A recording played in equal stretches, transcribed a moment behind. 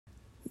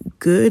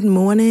Good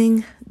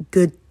morning,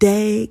 good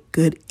day,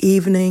 good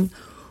evening.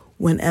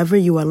 Whenever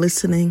you are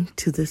listening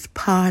to this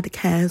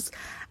podcast,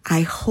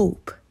 I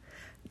hope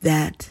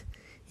that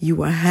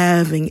you are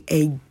having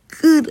a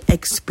good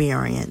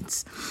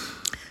experience.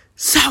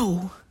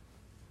 So,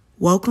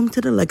 welcome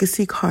to the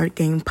Legacy Card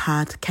Game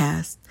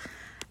Podcast.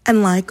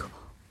 And like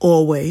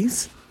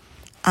always,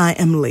 I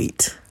am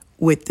late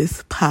with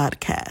this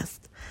podcast.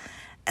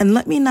 And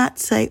let me not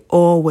say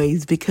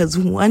always, because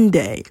one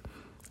day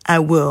I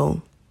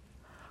will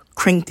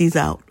crank these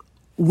out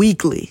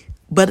weekly.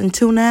 But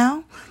until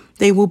now,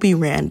 they will be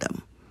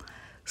random.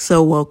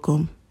 So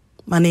welcome.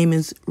 My name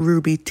is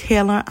Ruby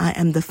Taylor. I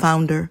am the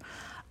founder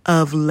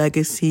of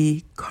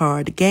Legacy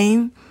Card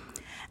Game,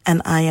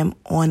 and I am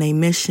on a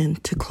mission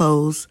to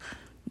close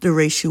the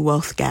racial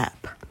wealth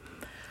gap.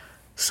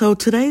 So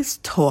today's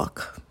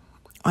talk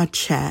or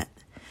chat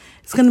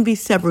is going to be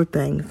several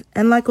things.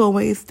 And like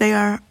always, they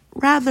are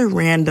rather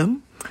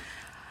random,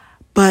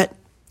 but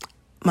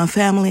my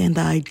family and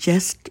I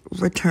just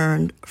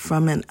returned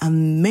from an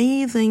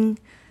amazing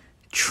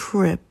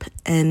trip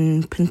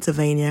in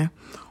Pennsylvania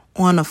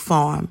on a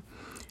farm.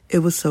 It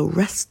was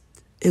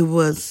it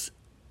was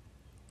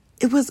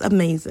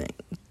amazing.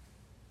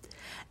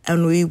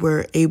 And we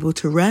were able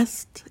to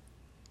rest,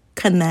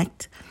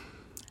 connect,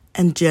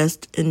 and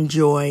just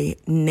enjoy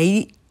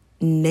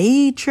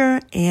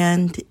nature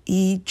and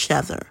each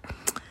other.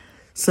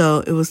 So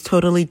it was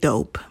totally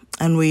dope.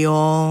 And we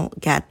all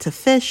got to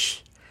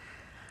fish.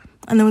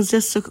 And it was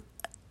just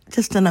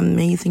an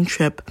amazing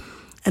trip.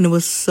 And it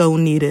was so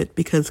needed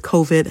because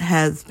COVID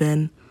has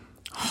been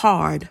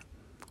hard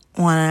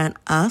on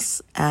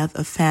us as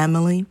a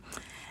family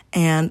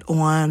and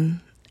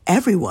on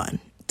everyone,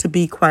 to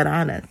be quite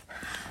honest.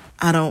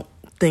 I don't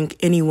think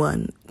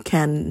anyone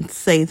can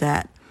say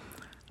that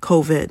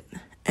COVID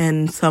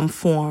in some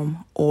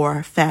form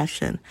or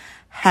fashion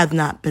has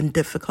not been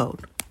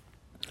difficult.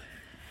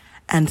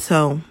 And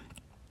so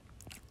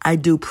I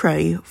do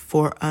pray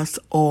for us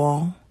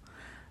all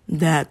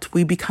that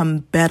we become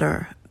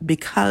better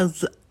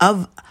because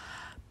of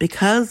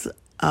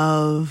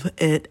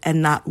it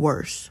and not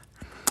worse.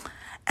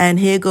 And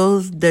here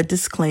goes the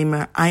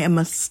disclaimer. I am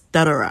a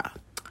stutterer.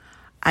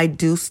 I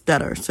do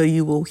stutter. So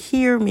you will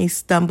hear me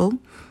stumble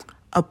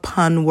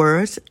upon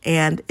words,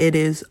 and it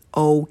is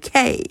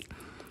okay.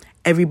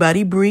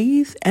 Everybody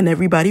breathe and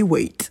everybody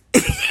wait.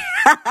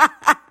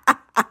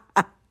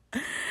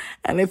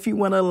 And if you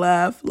want to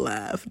laugh,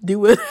 laugh. Do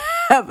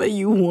whatever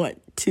you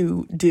want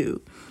to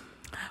do.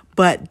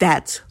 But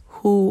that's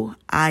who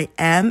I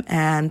am,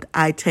 and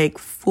I take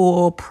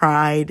full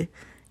pride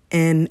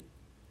in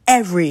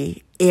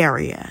every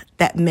area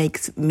that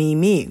makes me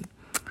me.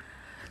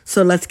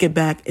 So let's get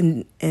back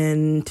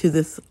into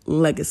this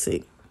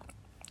legacy.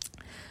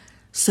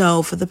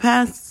 So for the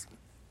past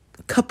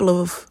couple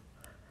of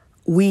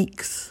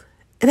weeks,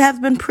 it has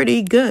been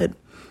pretty good.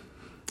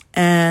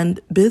 And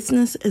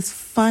business is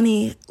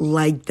funny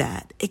like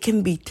that. It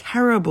can be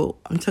terrible.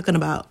 I'm talking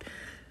about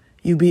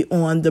you be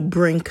on the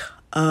brink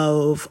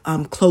of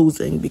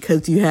closing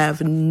because you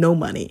have no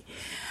money.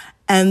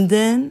 And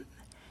then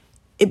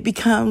it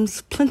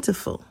becomes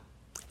plentiful.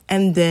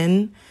 And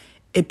then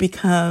it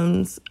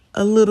becomes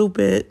a little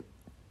bit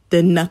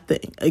then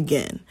nothing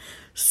again.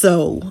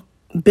 So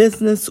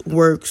business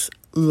works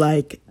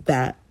like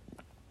that.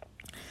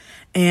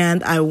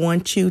 And I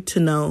want you to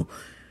know,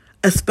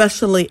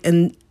 especially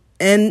in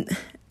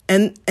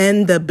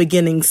the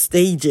beginning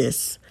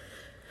stages,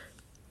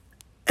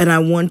 and I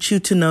want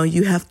you to know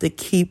you have to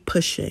keep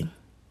pushing.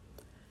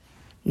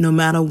 No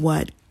matter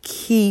what,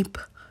 keep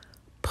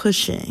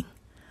pushing.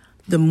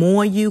 The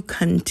more you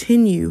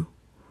continue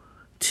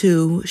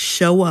to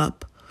show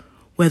up,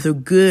 whether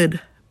good,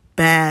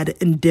 bad,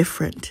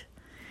 indifferent,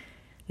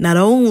 not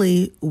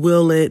only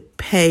will it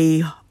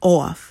pay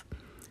off,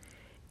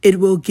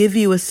 it will give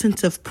you a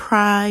sense of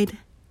pride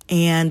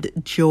and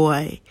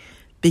joy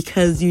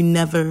because you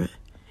never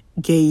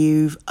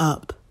gave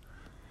up.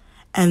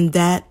 And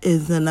that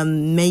is an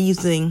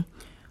amazing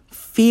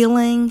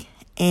feeling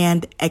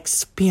and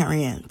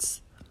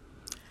experience,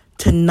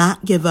 to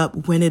not give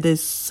up when it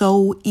is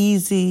so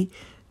easy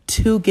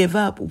to give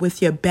up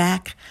with your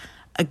back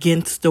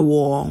against the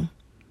wall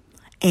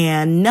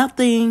and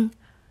nothing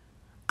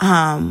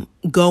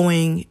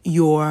going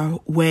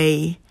your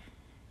way.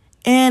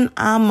 In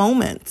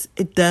moments,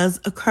 it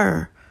does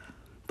occur,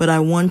 but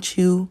I want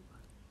you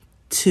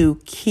to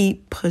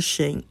keep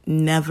pushing,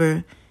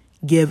 never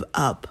give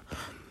up.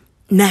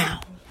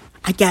 Now,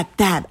 I got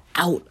that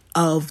out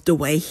of the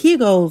way. Here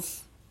goes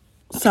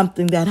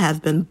something that has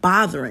been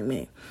bothering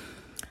me.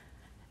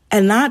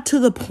 And not to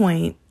the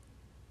point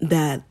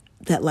that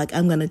like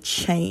I'm going to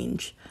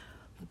change,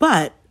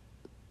 but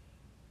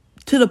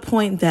to the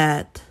point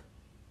that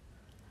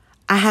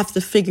I have to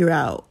figure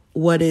out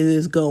what it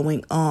is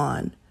going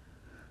on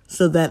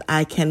so that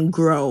I can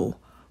grow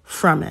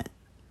from it.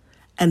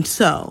 And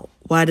so,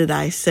 why did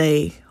I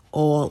say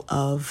all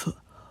of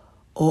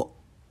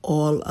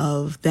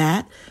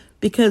that?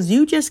 Because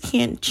you just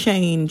can't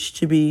change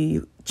to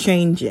be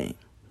changing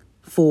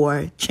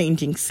for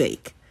changing's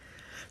sake.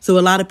 So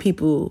a lot of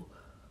people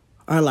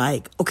are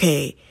like,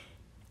 okay,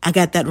 I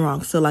got that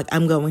wrong. So like,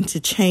 I'm going to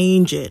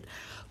change it.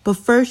 But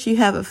first you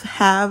have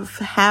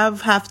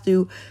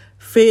to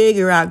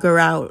figure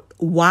out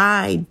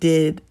why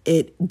did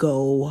it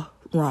go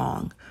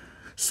wrong.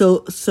 So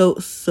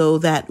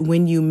that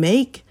when you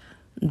make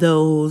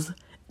those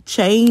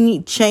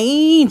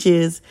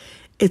changes,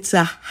 it's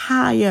a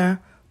higher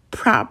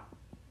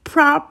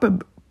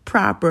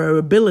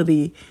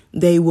probability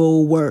they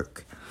will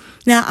work.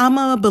 Now, I'm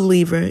a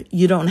believer.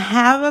 You don't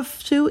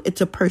have to.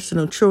 It's a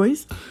personal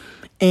choice.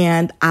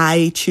 And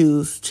I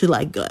choose to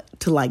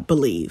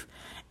believe.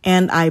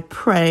 And I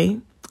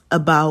pray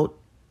about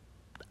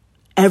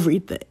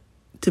everything,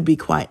 to be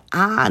quite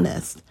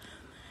honest.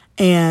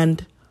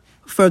 And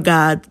for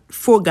God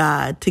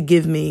to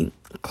give me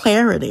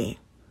clarity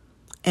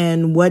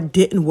and what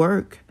didn't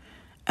work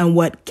and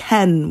what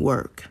can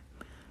work,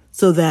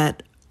 so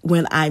that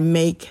when I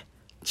make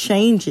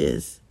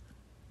changes,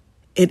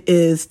 it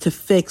is to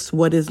fix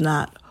what is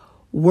not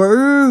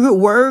working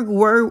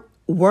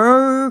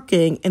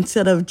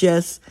instead of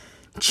just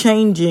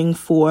changing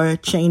for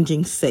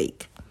changing's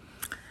sake.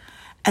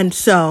 And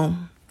so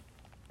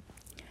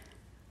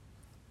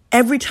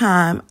every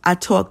time I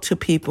talk to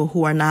people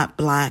who are not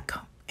Black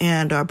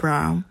and are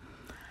brown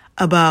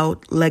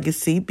about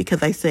legacy,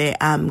 because I say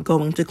I'm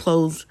going to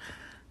close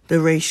the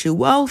racial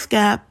wealth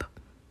gap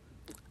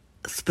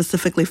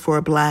specifically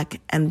for Black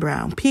and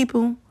brown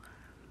people,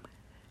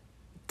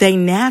 they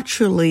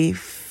naturally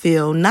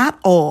feel, not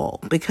all,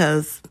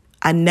 because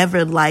I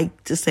never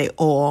like to say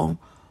all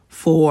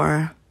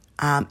for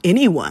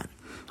anyone,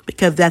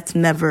 because that's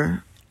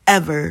never,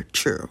 ever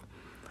true.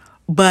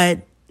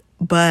 But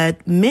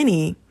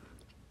many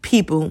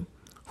people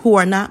who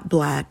are not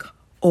Black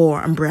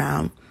or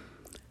brown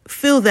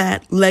feel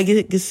that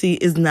legacy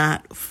is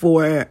not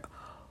for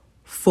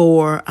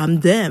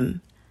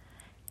them.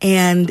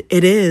 And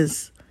it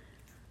is.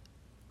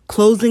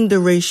 Closing the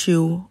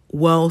racial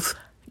wealth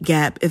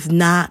gap is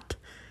not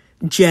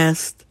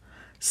just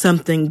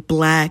something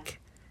Black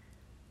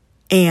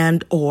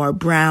and or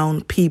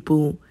brown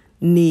people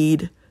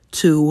need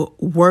to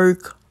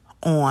work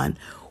on.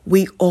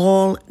 We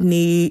all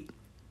need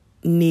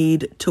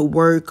to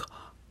work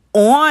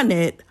on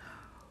it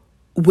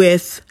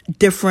with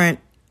different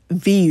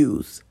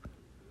views.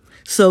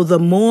 So the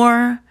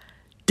more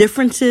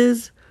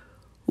differences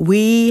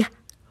we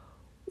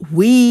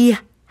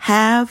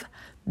have,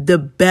 the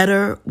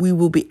better we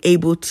will be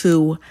able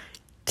to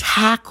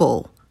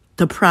tackle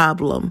the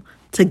problem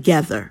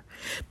together,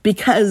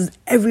 because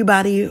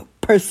everybody's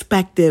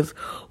perspective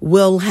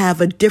will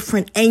have a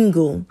different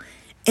angle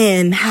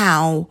in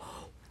how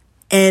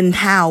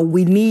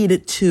we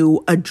need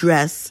to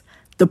address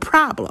the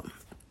problem.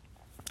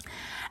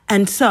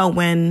 And so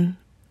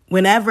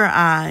whenever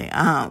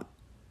I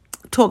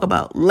talk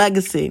about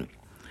legacy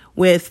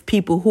with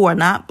people who are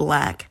not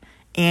Black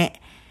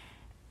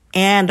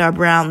and are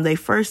brown, they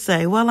first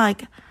say, well,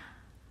 like,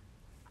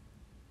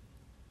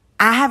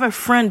 I have a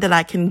friend that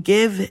I can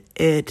give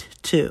it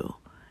to.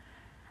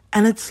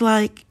 And it's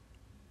like,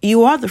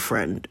 you are the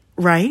friend,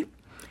 right?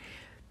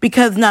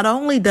 Because not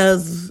only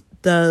does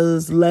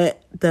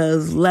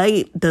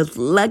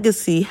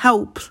legacy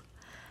help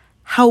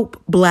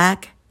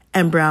Black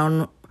and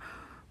brown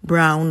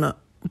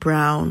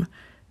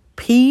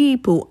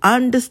people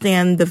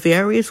understand the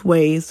various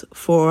ways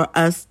for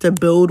us to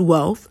build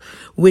wealth,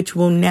 which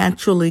will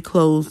naturally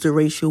close the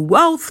racial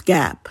wealth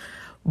gap,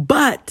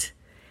 but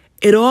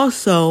it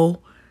also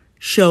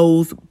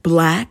shows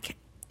Black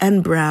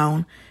and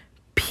brown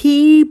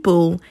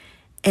people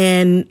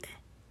in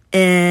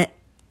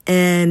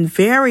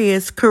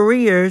various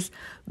careers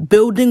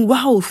building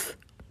wealth.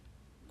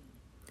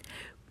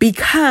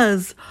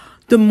 Because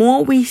the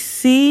more we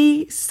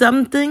see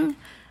something,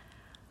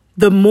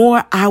 the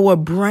more our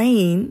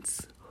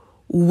brains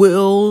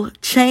will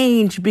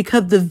change,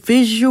 because the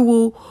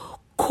visual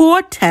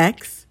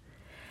cortex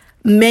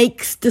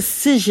makes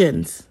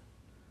decisions.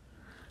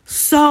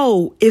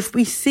 So if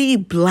we see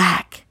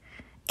Black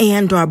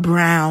and or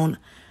brown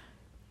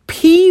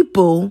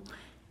people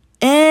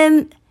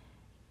in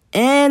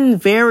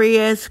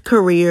various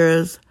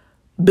careers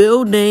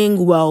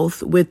building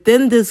wealth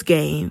within this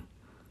game,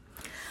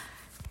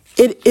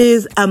 it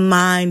is a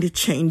mind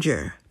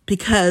changer.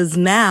 Because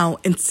now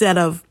instead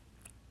of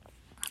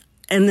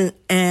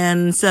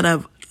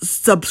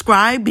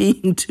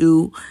subscribing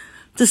to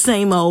the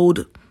same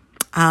old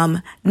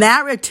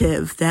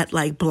narrative that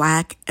like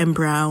Black and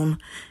brown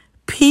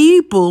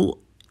people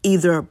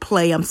either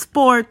play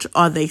sport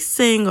or they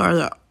sing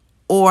or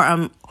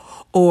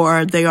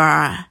they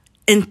are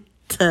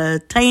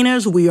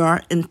entertainers. We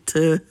are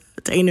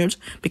entertainers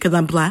because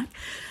I'm Black.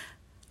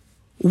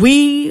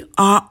 We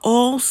are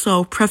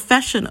also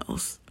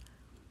professionals.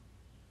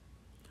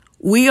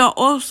 We are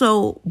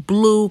also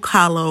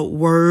blue-collar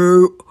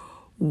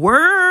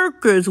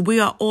workers. We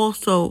are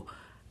also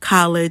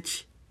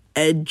college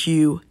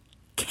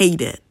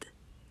educated.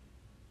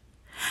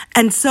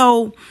 And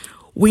so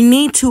we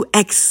need to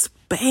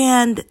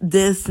expand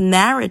this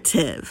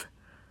narrative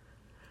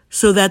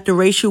so that the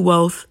racial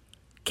wealth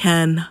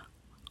can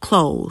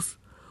close,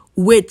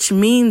 which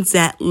means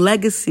that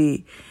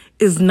legacy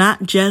is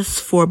not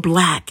just for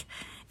Black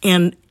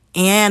and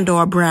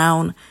or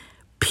brown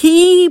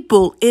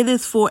people. It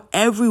is for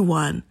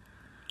everyone,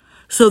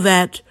 so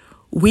that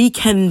we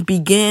can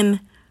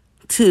begin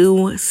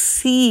to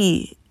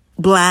see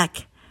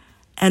Black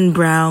and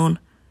brown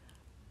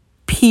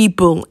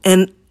people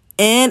in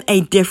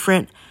a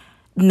different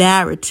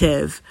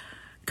narrative.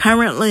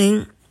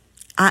 Currently,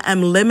 I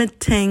am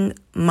limiting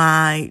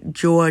my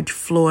George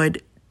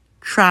Floyd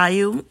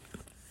trial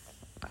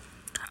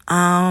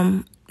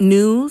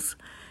news,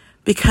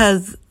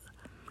 because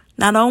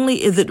not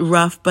only is it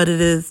rough, but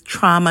it is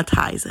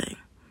traumatizing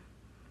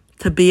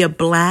to be a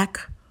Black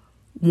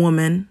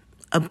woman,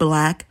 a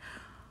Black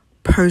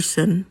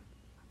person,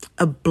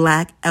 a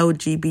Black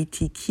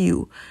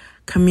LGBTQ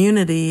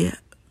community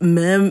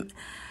member,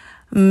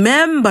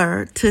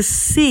 to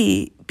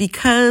see,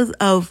 because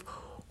of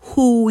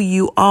who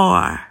you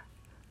are,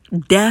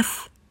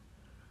 death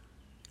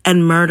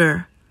and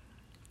murder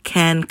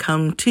can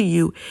come to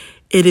you.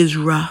 It is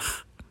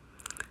rough.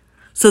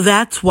 So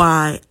that's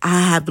why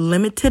I have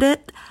limited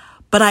it.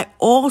 But I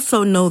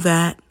also know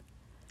that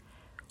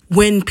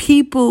when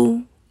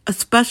people,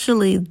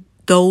 especially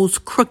those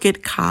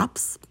crooked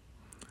cops,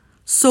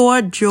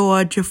 saw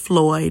George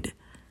Floyd,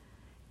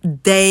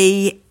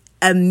 they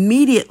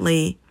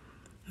immediately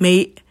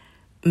made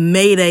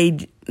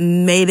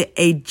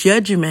a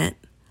judgment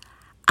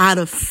out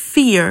of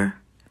fear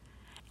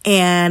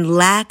and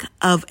lack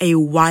of a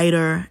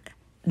wider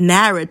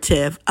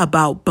narrative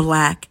about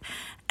Black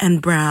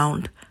and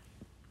brown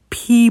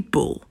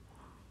people.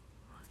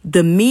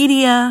 The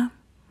media,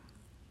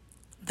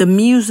 the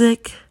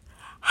music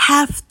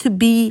have to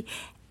be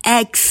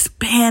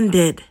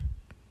expanded,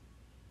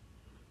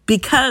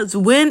 because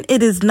when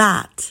it is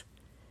not,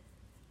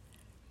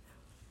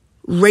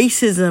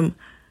 racism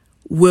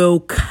will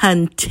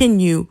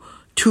continue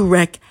to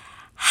wreak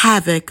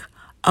havoc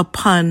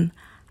upon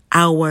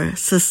our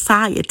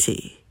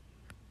society.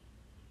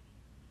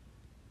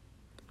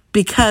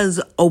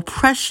 Because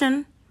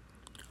oppression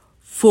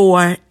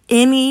for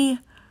any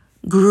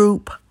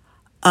group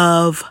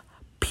of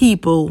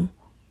people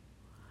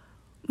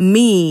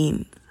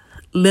means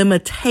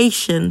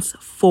limitations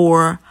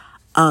for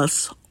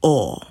us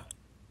all.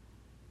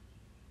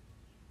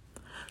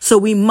 So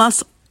we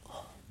must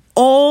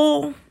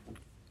all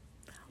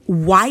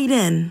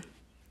widen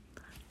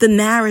the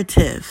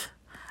narrative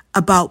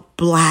about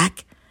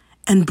Black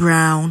and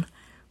brown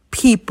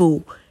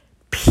people,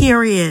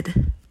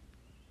 period.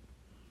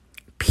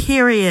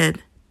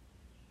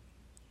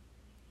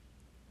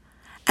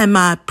 And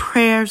my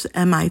prayers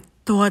and my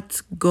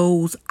thoughts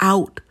goes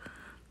out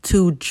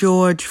to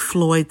George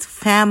Floyd's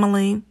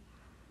family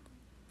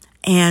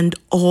and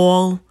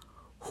all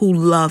who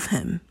love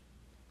him,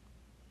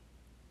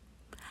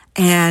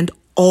 and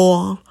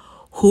all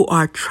who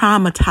are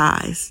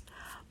traumatized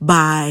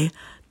by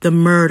the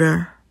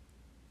murder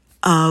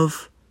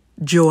of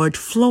George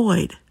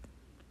Floyd.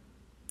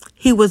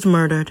 He was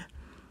murdered.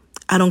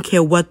 I don't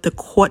care what the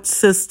court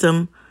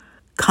system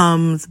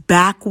comes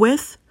back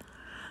with.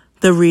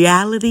 The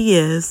reality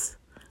is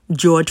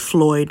George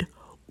Floyd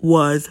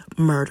was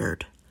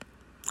murdered.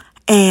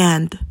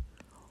 And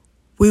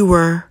we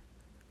were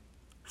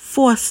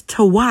forced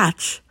to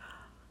watch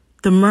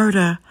the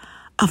murder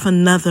of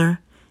another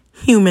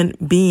human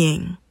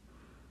being.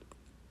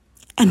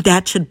 And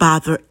that should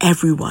bother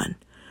everyone,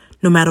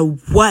 no matter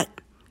what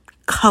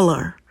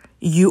color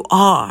you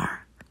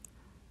are.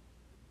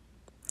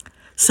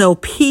 So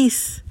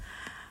peace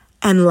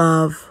and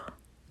love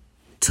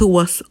to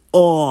us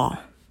all.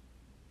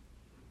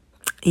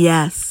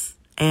 Yes,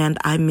 and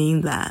I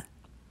mean that.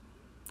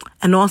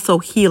 And also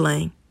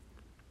healing.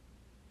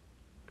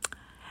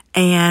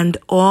 And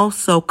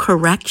also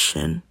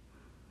correction.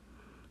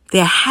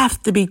 There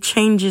have to be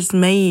changes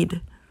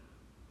made,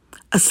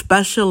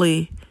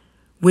 especially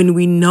when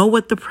we know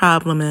what the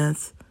problem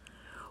is.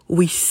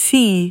 We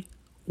see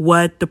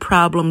what the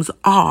problems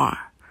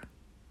are.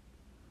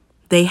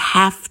 They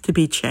have to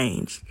be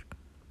changed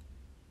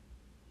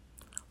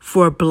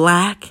for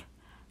Black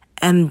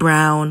and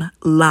brown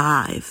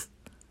lives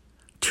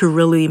to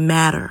really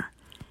matter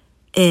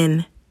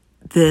in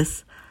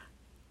this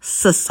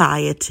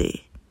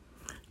society.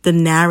 The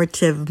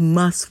narrative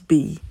must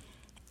be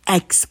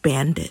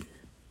expanded.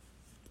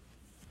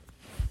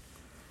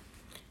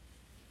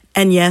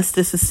 And yes,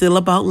 this is still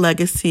about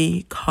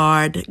legacy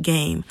card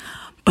game.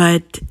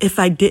 But if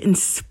I didn't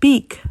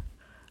speak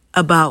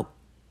about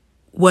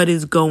what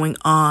is going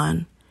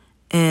on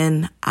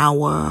in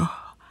our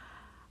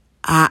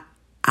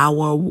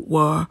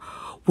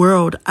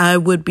world, I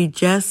would be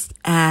just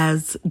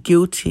as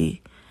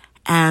guilty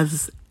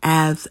as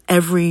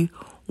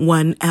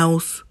everyone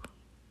else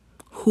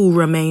who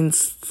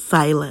remains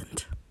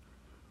silent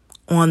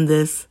on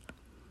this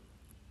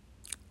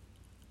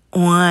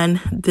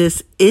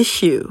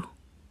issue.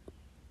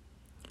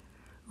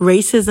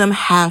 Racism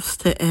has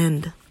to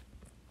end.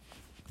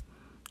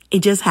 It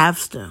just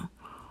has to.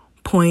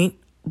 Point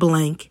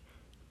blank,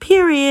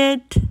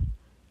 Period.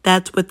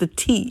 That's with the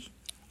T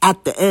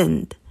at the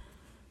end.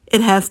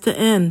 It has to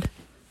end.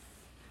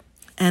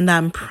 And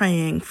I'm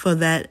praying for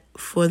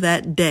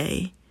that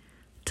day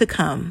to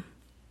come.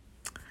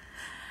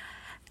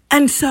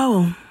 And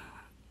so,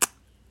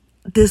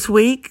 this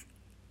week,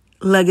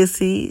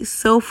 Legacy,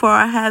 so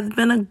far has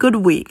been a good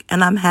week.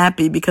 And I'm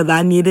happy because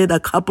I needed a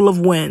couple of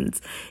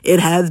wins. It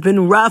has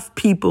been rough,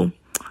 people.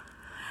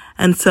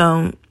 And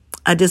so,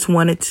 I just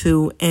wanted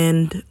to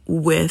end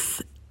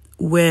with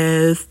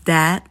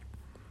that.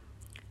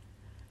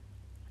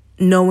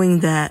 Knowing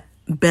that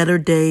better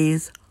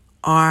days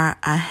are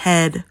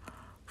ahead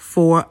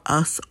for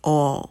us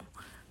all.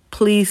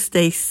 Please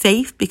stay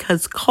safe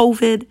because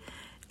COVID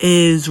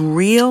is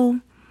real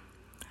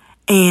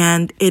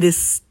and it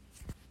is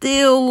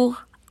still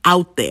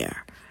out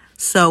there.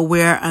 So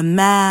wear a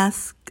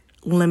mask,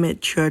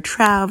 limit your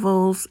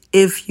travels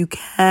if you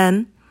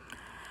can,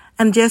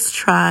 and just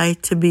try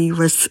to be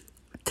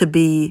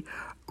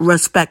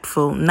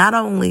respectful, not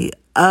only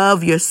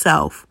of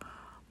yourself,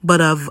 but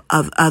of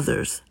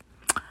others.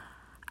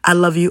 I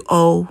love you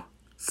oh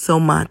so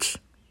much,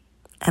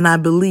 and I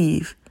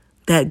believe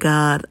that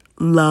God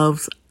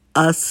loves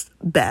us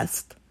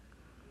best.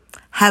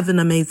 Have an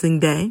amazing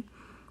day.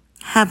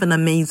 Have an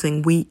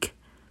amazing week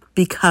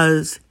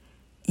because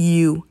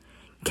you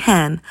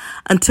can.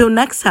 Until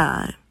next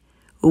time,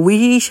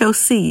 we shall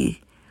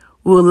see,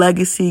 will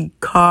Legacy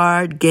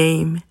card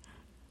game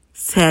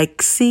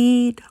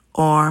succeed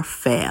or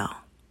fail?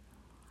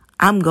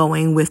 I'm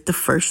going with the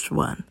first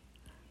one.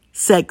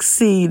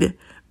 Succeed,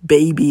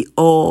 baby,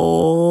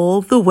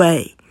 all the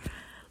way.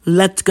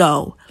 Let's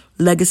go.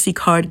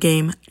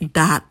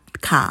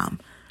 LegacyCardGame.com.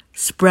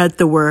 Spread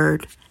the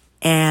word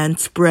and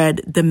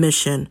spread the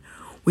mission.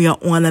 We are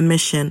on a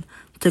mission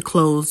to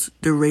close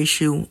the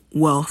racial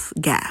wealth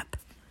gap.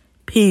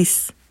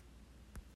 Peace.